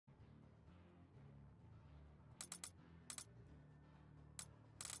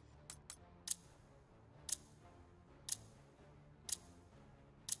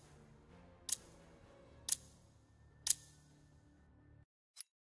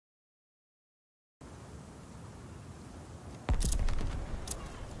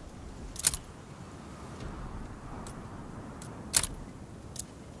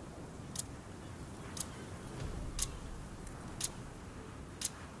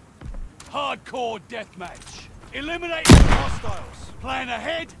Hardcore deathmatch. Eliminating hostiles. Plan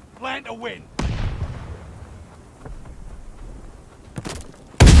ahead, plan to win.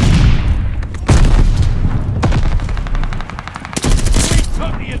 We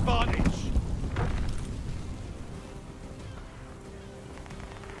took the advantage.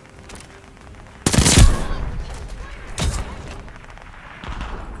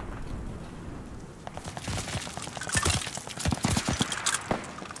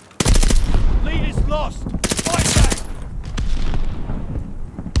 Lost! Fight back!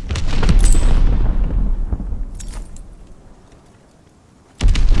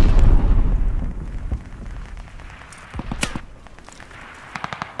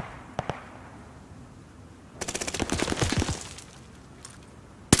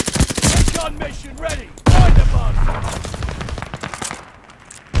 Gun mission ready! Find the bus!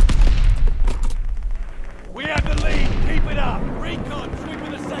 We have the lead! Keep it up! Recon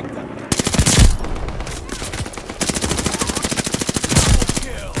sweeping the sector!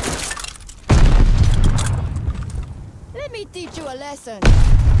 Let me teach you a lesson. They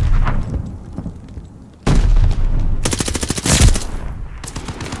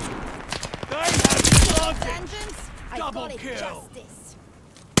have planted! Vengeance? I Double call it kill. justice.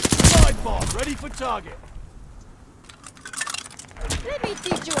 Side bomb ready for target. Let me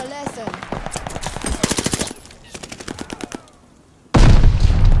teach you a lesson.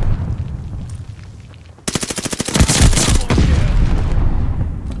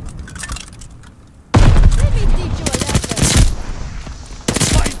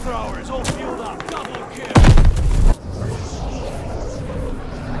 Throwers all fueled up. Double kill.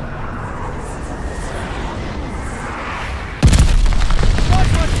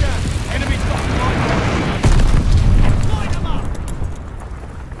 Right on you. Enemy got line them up.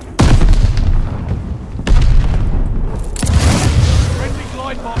 Friendly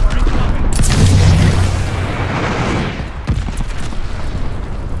glide bomber incoming.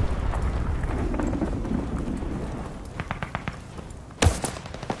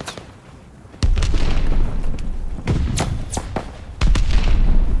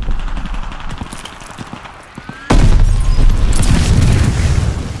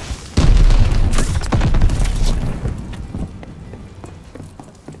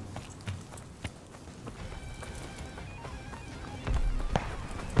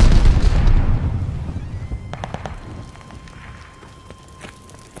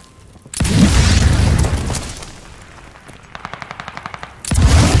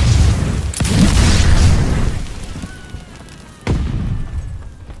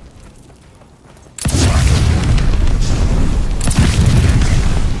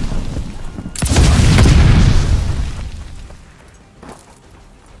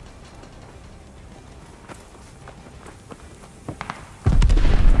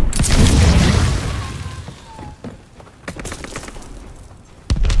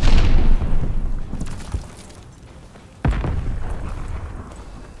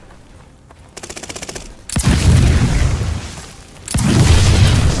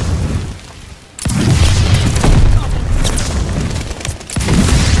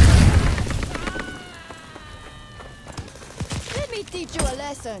 Teach you a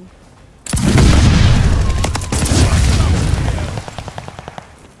lesson.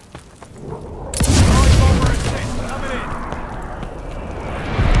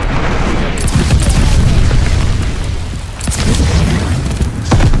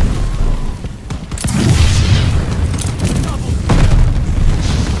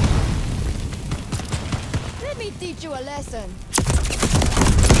 Let me teach you a lesson.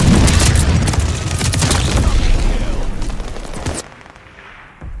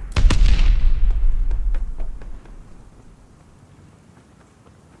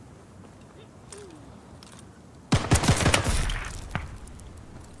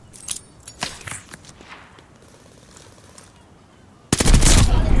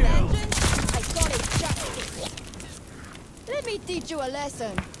 Let me teach you a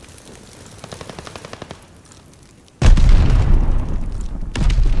lesson.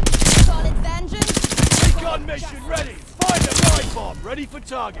 Call it vengeance? Recon mission ready. Find a glide bomb ready for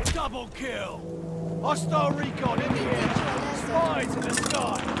target. Double kill. Hostile recon in the air. Spies in the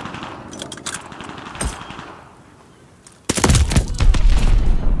sky.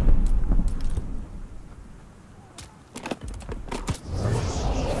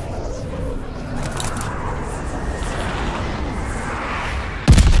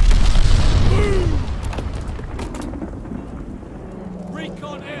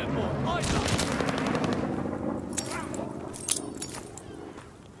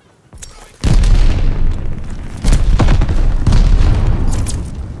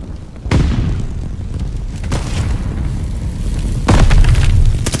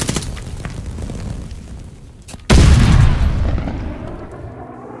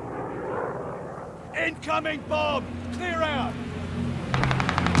 Incoming bomb! Clear out!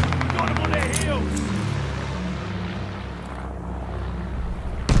 Got them on their heels!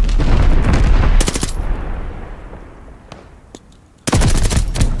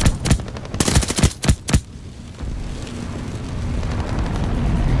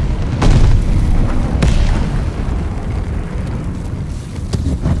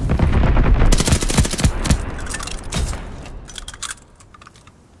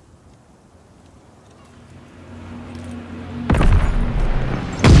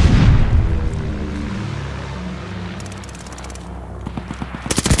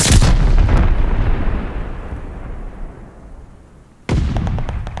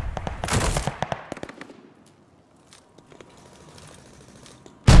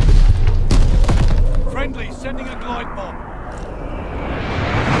 Friendly, sending a glide bomb.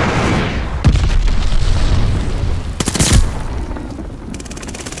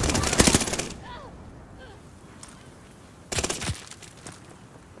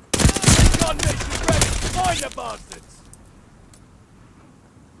 Gun mission ready! Find the bastards!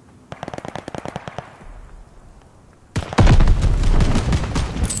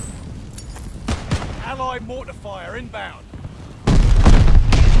 Allied mortar fire inbound.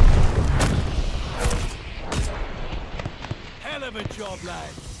 Hell of a job,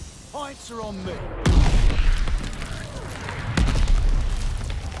 lads. Pints are on me.